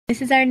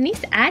This is our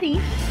niece,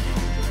 Addie.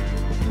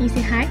 Can you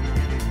say hi?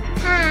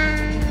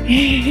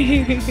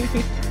 Hi.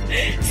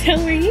 So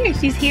we're here.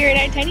 She's here at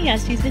our tiny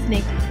house. She's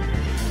visiting.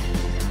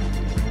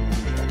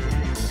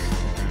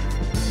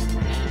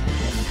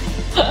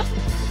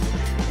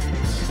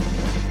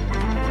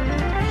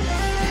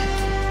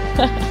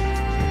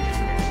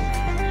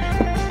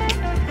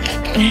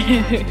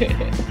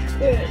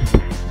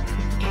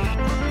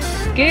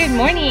 Good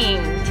morning.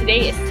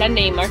 Today is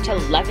Sunday, March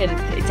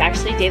 11th. It's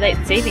actually daylight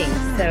savings,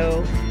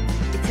 so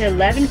it's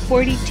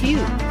 11:42.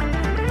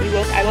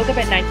 I woke up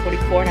at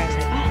 9:44 and I was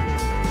like,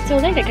 oh, it's so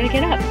late, I gotta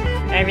get up.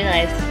 And I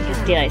realized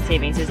because daylight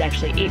savings, it was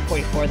actually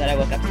 8:44 that I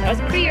woke up, so that was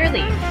pretty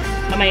early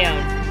on my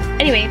own.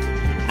 Anyway,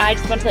 I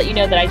just want to let you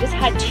know that I just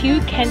had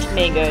 2 Kent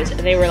mangoes, and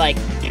they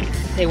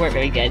weren't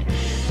very good,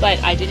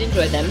 but I did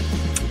enjoy them,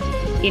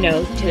 you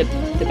know, to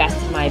the best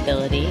of my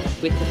ability.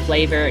 With the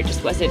flavor, it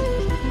just wasn't.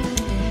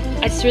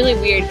 It's really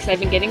weird because I've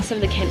been getting some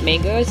of the Kent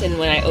mangoes, and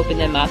when I open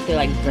them up, they're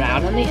like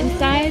brown on the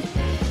inside,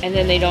 and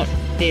then they don't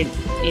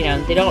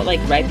like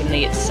ripen.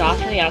 They get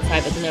soft on the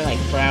outside, but then they're like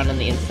brown on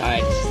the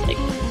inside. It's just like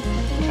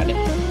kind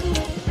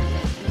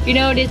of, you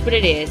know, it is what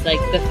it is. Like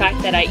the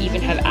fact that I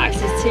even have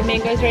access to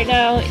mangoes right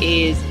now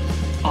is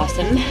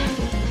awesome.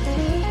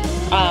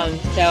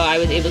 So I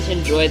was able to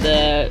enjoy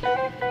the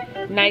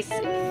nice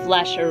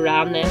flesh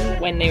around them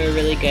when they were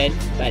really good,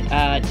 but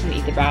didn't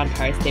eat the brown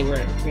parts. They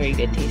weren't very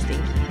good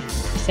tasting.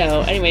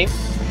 So anyway,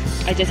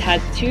 I just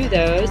had 2 of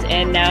those,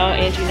 and now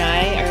Andrew and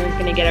I are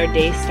gonna get our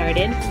day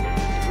started.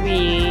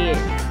 We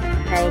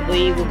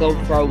probably will go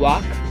for a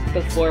walk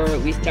before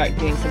we start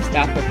doing some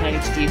stuff. We're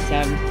planning to do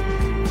some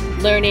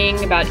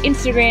learning about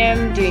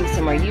Instagram, doing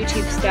some more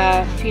YouTube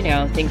stuff, you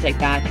know, things like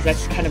that, because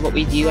that's kind of what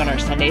we do on our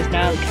Sundays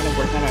now. We kind of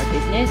work on our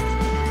business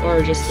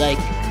or just like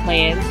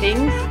plan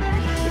things,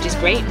 which is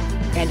great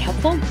and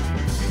helpful.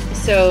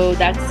 So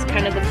that's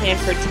kind of the plan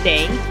for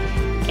today.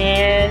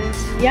 And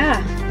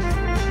yeah,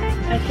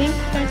 I think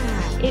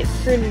that's it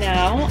for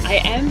now.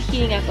 I am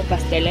heating up a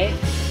pastele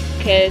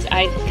because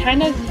I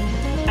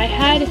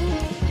had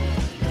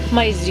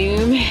my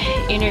Zoom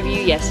interview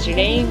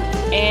yesterday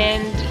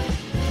and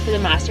for the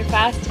master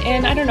fast,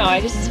 and I don't know, I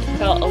just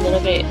felt a little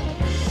bit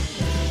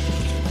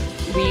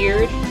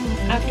weird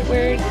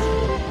afterwards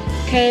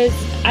because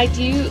I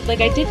did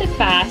the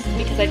fast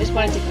because I just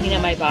wanted to clean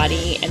up my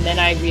body, and then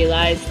I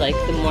realized like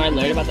the more I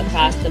learned about the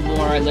fast, the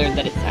more I learned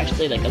that it's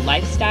actually like a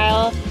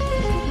lifestyle.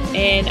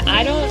 And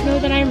I don't know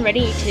that I'm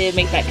ready to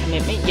make that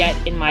commitment yet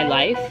in my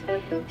life.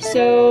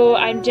 So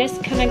I'm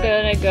just kind of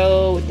gonna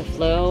go with the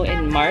flow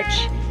in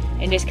March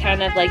and just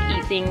kind of like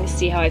eat things,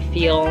 see how I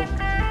feel.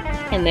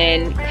 And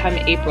then come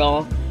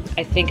April,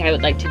 I think I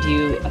would like to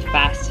do a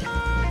fast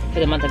for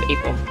the month of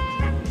April.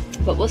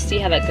 But we'll see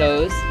how that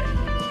goes.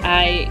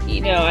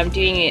 I'm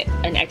doing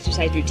an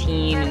exercise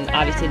routine, and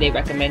obviously they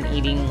recommend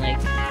eating like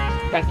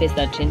breakfast,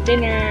 lunch, and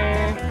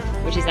dinner,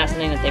 which is not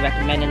something that they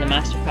recommend in the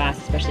master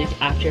fast, especially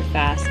after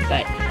fast.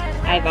 But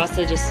I've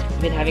also just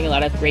been having a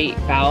lot of great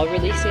bowel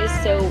releases,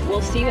 so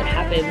we'll see what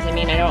happens. I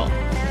mean, I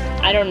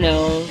don't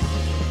know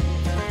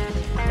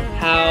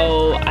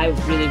how I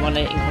really want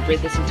to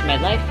incorporate this into my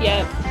life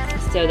yet,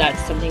 so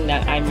that's something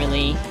that I'm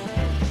really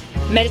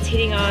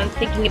meditating on,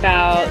 thinking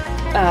about,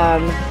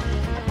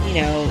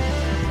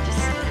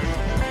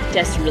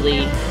 just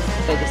really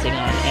focusing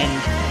on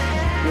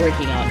and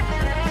working on.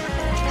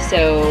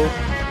 So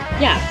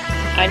yeah,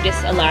 I'm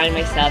just allowing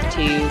myself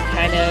to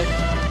kind of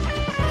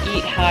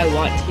eat how I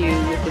want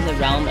to within the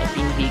realm of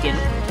being vegan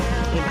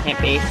and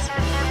plant-based.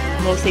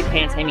 Mostly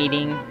plants I'm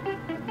eating,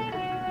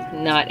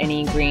 not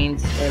any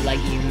grains or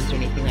legumes or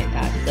anything like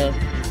that. So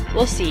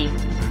we'll see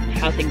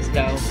how things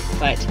go.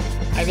 But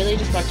I really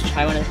just want to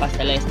try one of the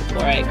pasteles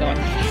before I go on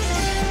the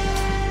fast,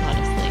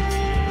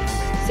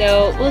 honestly.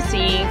 So we'll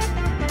see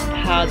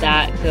how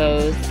that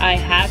goes. I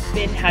have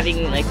been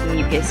having like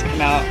mucus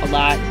come out a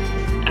lot.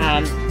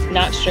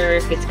 Not sure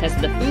if it's because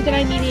of the food that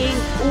I'm eating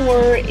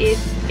or if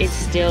it's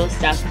still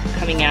stuff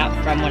coming out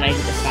from when I did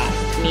the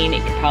fast. I mean,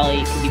 it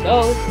could be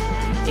both.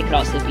 It could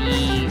also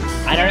be,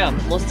 I don't know.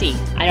 We'll see.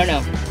 I don't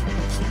know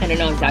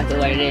exactly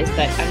what it is,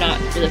 but I'm not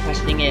really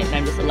questioning it, and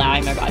I'm just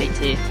allowing my body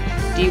to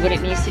do what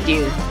it needs to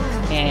do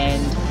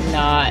and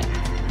not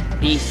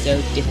be so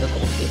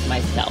difficult with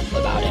myself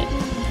about it.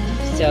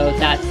 So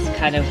that's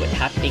kind of what's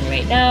happening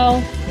right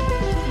now.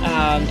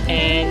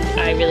 And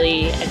I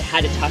really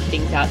had to talk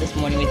things out this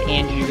morning with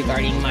Andrew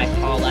regarding my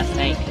call last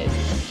night, because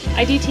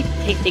I do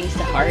take things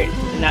to heart,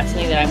 and that's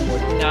something that I'm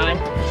working on,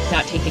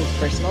 not take things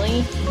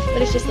personally,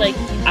 but it's just like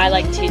I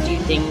like to do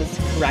things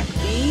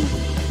correctly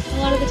a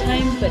lot of the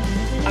time, but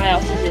I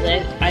also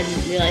I'm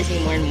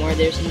realizing more and more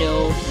there's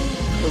no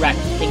correct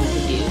thing to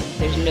do.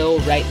 There's no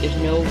right, there's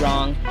no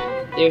wrong.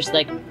 There's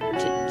like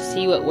to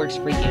see what works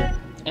for you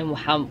and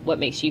what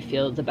makes you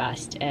feel the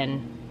best,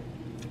 and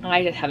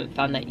I just haven't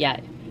found that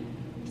yet.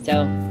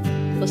 So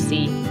we'll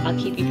see. I'll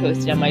keep you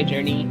posted on my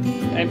journey,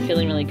 but I'm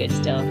feeling really good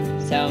still.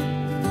 So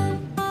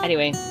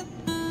anyway,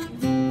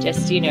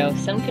 just,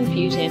 some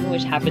confusion,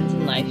 which happens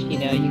in life. You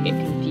get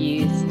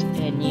confused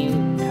and you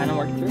kind of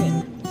work through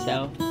it.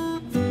 So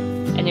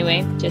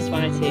anyway, just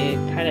wanted to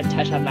kind of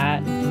touch on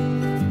that.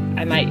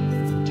 I might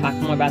talk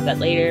more about that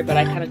later, but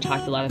I kind of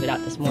talked a lot of it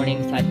out this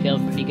morning, so I feel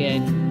pretty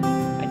good.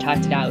 I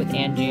talked it out with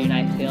Andrew, and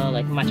I feel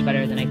like much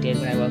better than I did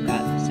when I woke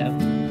up, so.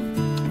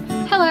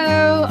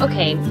 Hello!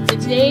 Okay, so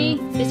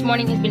this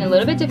morning has been a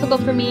little bit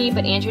difficult for me,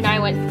 but Andrew and I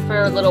went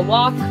for a little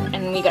walk,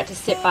 and we got to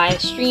sit by a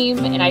stream,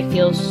 and I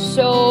feel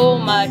so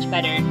much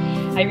better.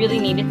 I really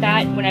needed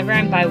that. Whenever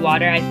I'm by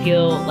water, I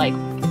feel like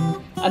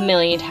a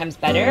million times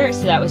better,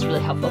 so that was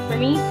really helpful for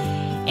me.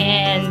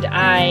 And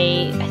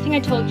I think I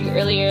told you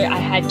earlier, I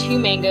had 2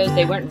 mangoes.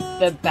 They weren't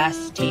the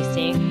best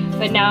tasting,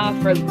 but now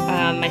for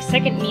my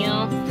second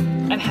meal,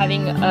 I'm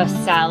having a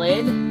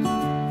salad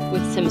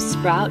with some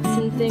sprouts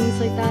and things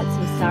like that,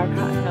 some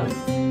sauerkraut.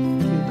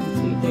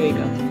 No, there you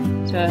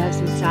go. So I have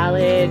some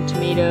salad,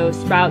 tomato,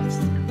 sprouts,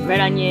 red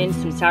onion,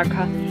 some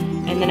sauerkraut,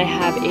 and then I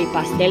have a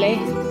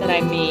pastele that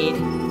I made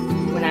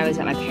when I was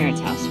at my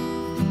parents' house.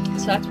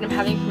 So that's what I'm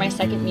having for my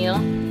second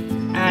meal.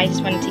 I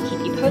just wanted to keep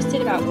you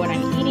posted about what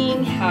I'm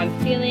eating, how I'm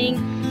feeling.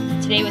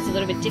 Today was a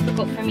little bit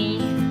difficult for me,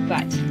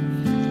 but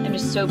I'm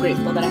just so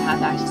grateful that I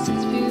have access to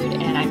this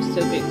food, and I'm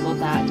so grateful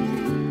that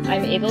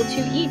I'm able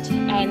to eat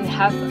and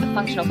have a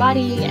functional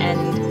body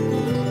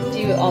and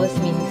do all this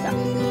amazing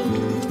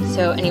stuff.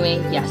 So anyway,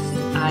 yes,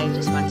 I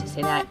just wanted to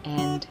say that,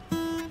 and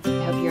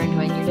I hope you're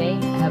enjoying your day.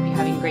 I hope you're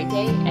having a great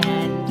day,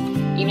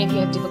 and even if you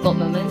have difficult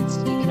moments,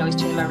 you can always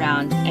turn them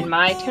around. And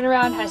my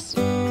turnaround has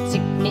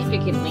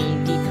significantly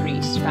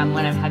decreased from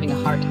when I'm having a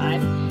hard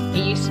time.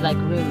 It used to like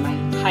ruin my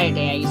entire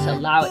day. I used to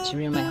allow it to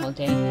ruin my whole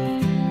day.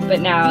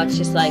 But now it's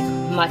just like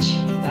much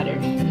better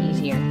and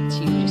easier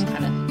to just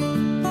kind of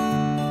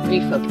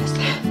refocus.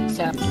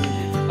 So,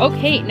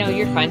 okay, no,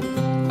 you're fine.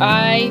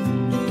 I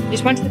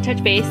just wanted to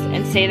touch base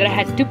and say that I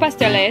had 2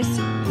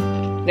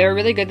 pasteles. They were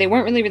really good. They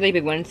weren't really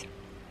big ones.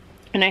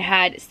 And I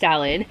had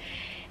salad.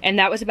 And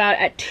that was about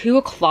at 2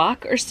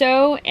 o'clock or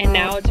so, and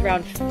now it's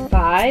around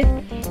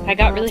 5. I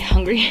got really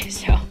hungry,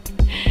 so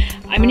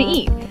I'm gonna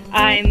eat.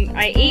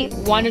 I ate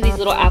one of these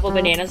little apple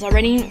bananas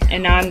already,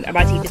 and now I'm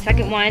about to eat the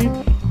second one.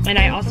 And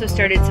I also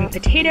started some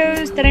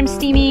potatoes that I'm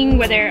steaming,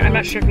 whether I'm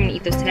not sure if I'm gonna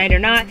eat those tonight or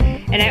not.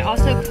 And I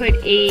also put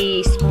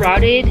a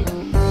sprouted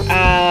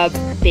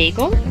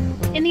bagel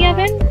in the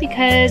oven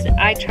because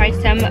I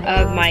tried some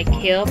of my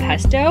kale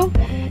pesto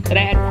that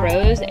I had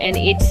froze, and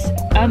it's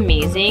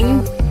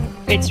amazing.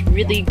 It's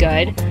really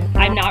good.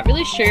 I'm not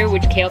really sure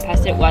which kale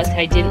pesto it was because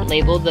I didn't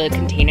label the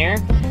container,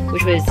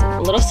 which was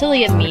a little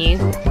silly of me,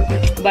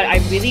 but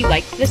I really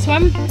liked this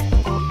one.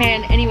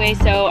 And anyway,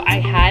 so I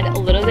had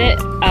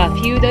a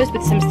few of those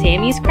with some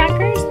Sammy's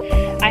crackers.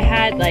 I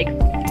had like,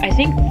 I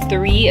think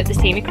 3 of the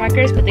Sammy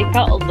crackers, but they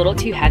felt a little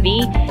too heavy.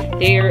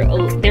 They're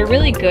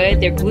really good.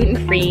 They're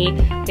gluten-free.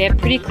 They have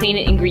pretty clean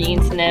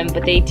ingredients in them,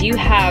 but they do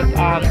have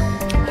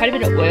quite a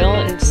bit of oil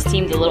and just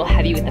seemed a little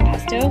heavy with the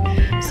pesto.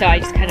 So I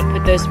just kind of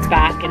put those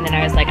back, and then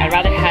I was like, I'd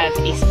rather have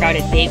a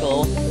sprouted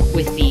bagel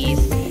with these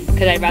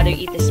because I'd rather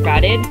eat the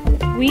sprouted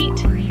wheat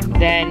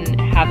than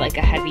have like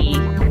a heavy,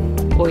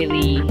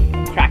 oily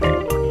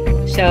cracker.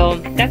 So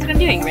that's what I'm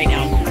doing right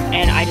now,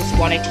 and I just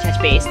wanted to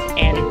touch base.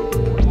 And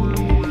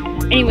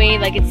anyway,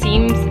 like it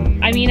seems,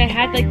 I mean, I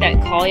had like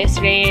that call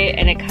yesterday,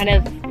 and it kind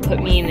of put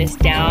me in this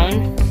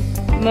down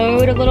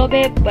mode a little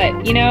bit,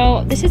 but you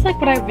know, this is like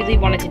what I really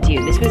wanted to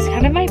do. This was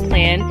kind of my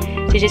plan,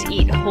 to just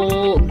eat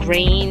whole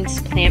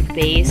grains,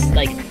 plant-based,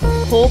 like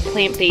whole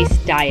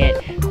plant-based diet,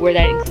 where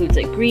that includes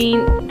like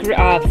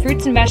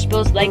fruits and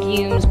vegetables,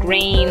 legumes,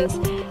 grains,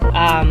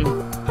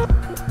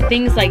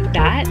 things like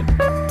that.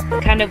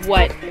 Kind of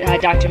what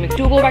Dr.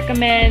 McDougall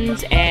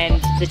recommends,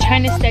 and the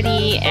China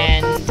study,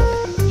 and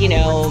you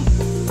know,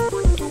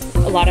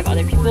 a lot of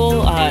other people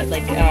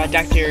like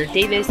Dr.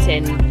 Davis.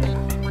 And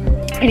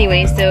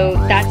anyway, so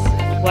that's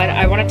what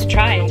I wanted to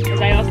try, because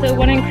I also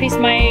want to increase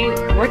my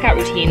workout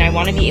routine. I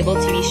want to be able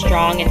to be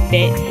strong and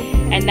fit,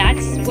 and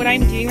that's what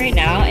I'm doing right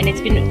now. And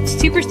it's been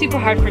super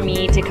hard for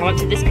me to come up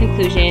to this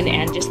conclusion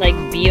and just like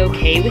be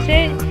okay with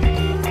it,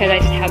 because I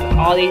just have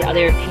all these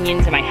other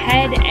opinions in my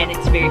head, and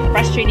it's very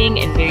frustrating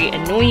and very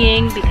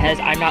annoying because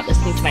I'm not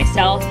listening to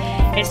myself.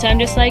 And so I'm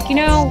just like, you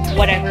know,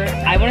 whatever,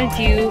 I want to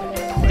do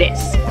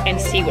this and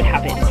see what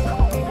happens.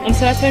 And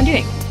so that's what I'm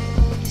doing.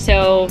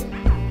 So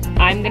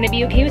I'm gonna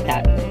be okay with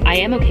that. I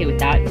am okay with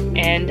that,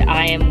 and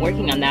I am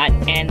working on that,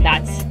 and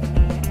that's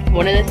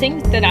one of the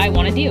things that I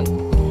want to do.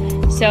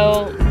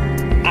 So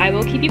I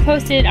will keep you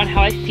posted on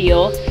how I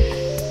feel.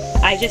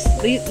 I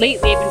just, lately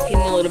I've been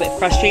feeling a little bit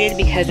frustrated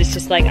because it's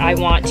just like I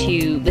want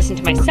to listen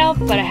to myself,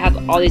 but I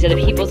have all these other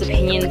people's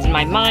opinions in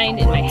my mind,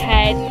 in my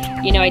head.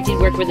 You know, I did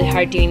work really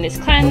hard doing this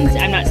cleanse.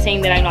 I'm not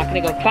saying that I'm not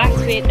going to go back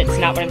to it. That's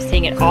not what I'm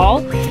saying at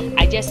all.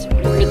 I just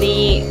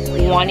really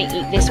want to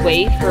eat this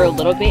way for a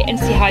little bit and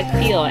see how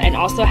I feel, and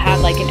also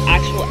have like an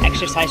actual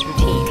exercise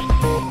routine.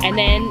 And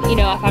then, you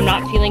know, if I'm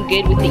not feeling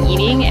good with the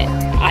eating,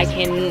 I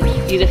can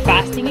do the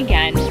fasting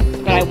again,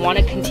 but I want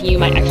to continue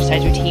my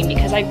exercise routine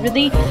because I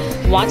really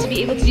want to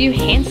be able to do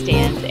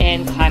handstands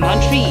and climb on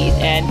trees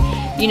and,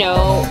 you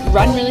know,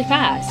 run really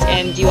fast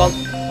and do all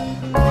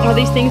all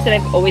these things that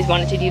I've always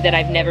wanted to do that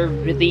I've never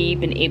really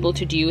been able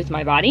to do with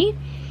my body.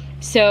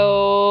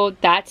 So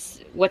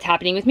that's what's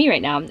happening with me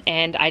right now,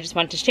 and I just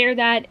wanted to share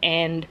that,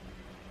 and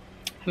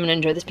I'm gonna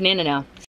enjoy this banana now.